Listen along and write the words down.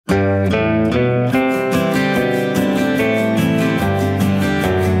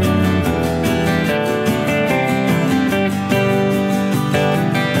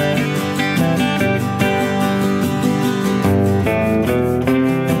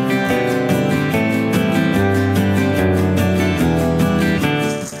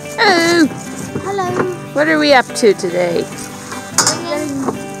we up to today?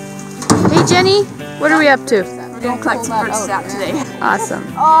 Hey Jenny, what are we up to? We're going to collect some birch sap today. Awesome.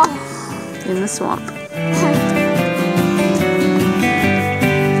 In the swamp.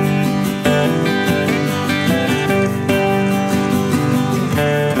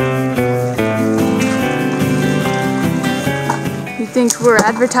 You think we're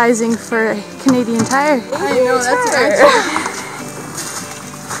advertising for Canadian Tire? I know, that's right.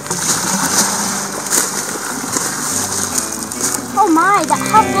 Oh my,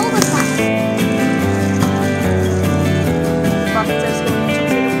 how full was that?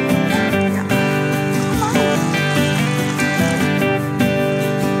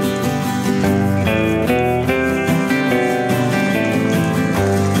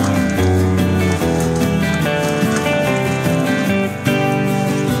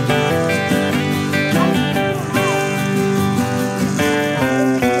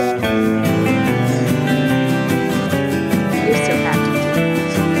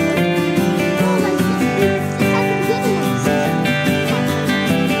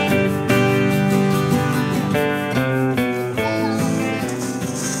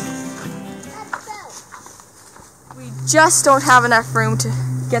 Just don't have enough room to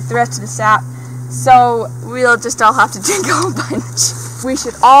get the rest of the sap, so we'll just all have to drink a whole bunch. We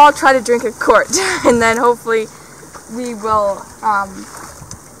should all try to drink a quart, and then hopefully we will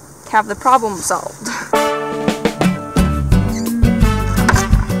have the problem solved.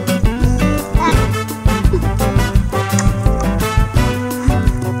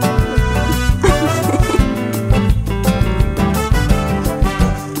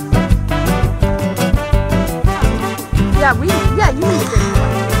 Yeah, you need to drink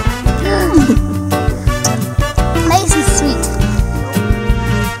one. Nice and sweet.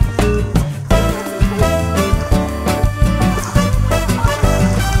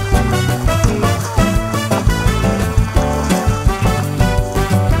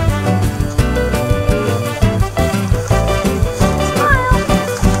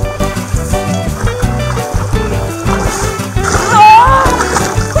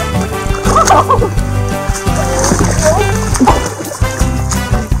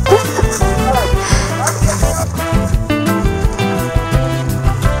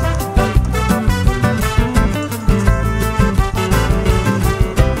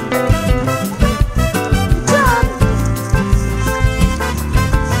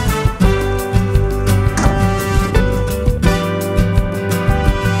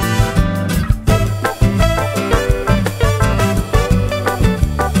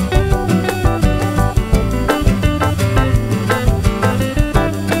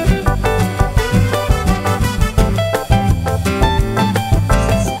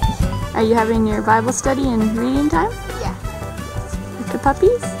 Are you having your Bible study and reading time? Yeah. With the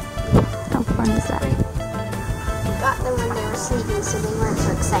puppies? How fun is that? We got them when they were sleeping, so they weren't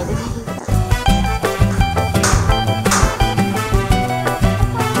so excited.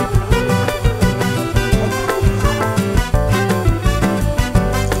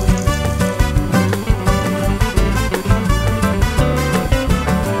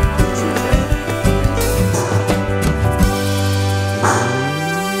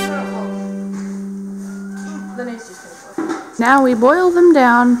 Now we boil them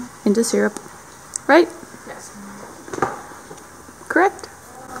down into syrup, right? Yes. Correct?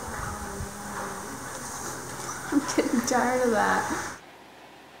 I'm getting tired of that.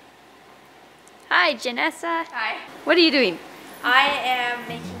 Hi, Jenessa. Hi. What are you doing? I am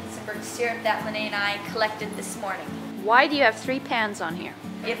making some birch syrup that Linnae and I collected this morning. Why do you have 3 pans on here?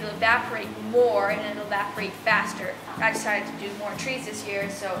 It'll evaporate more and it'll evaporate faster. I decided to do more trees this year,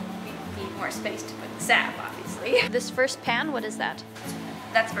 so we need more space to put the sap, obviously. This first pan, what is that?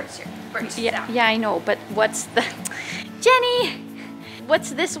 That's birch syrup. Birch Yeah, sap. yeah, I know, but what's the... Jenny!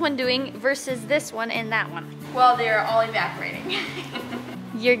 What's this one doing versus this one and that one? Well, they're all evaporating.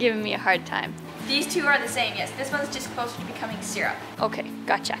 You're giving me a hard time. These two are the same, yes. This one's just closer to becoming syrup. Okay,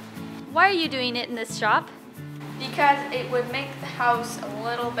 gotcha. Why are you doing it in this shop? Because it would make the house a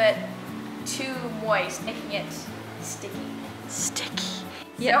little bit too moist, making it sticky. Sticky.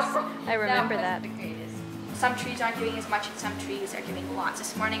 Yes, So, I remember that. wasn't the greatest. Some trees aren't giving as much and some trees are giving lots.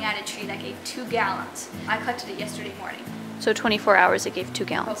 This morning I had a tree that gave 2 gallons. I collected it yesterday morning. So 24 hours it gave 2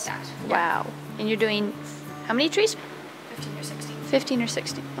 gallons. Close that. Wow. And you're doing how many trees? 15 or 16. 15 or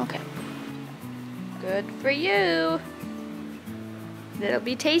 16. Okay. Good for you. That'll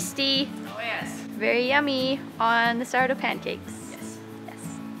be tasty. Oh yes. Very yummy on the sourdough pancakes. Yes. Yes.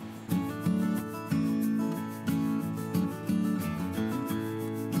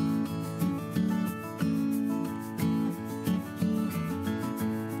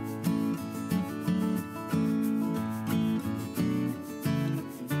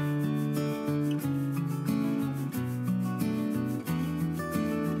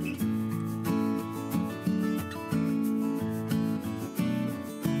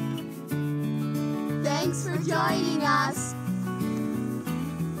 Thanks for joining us.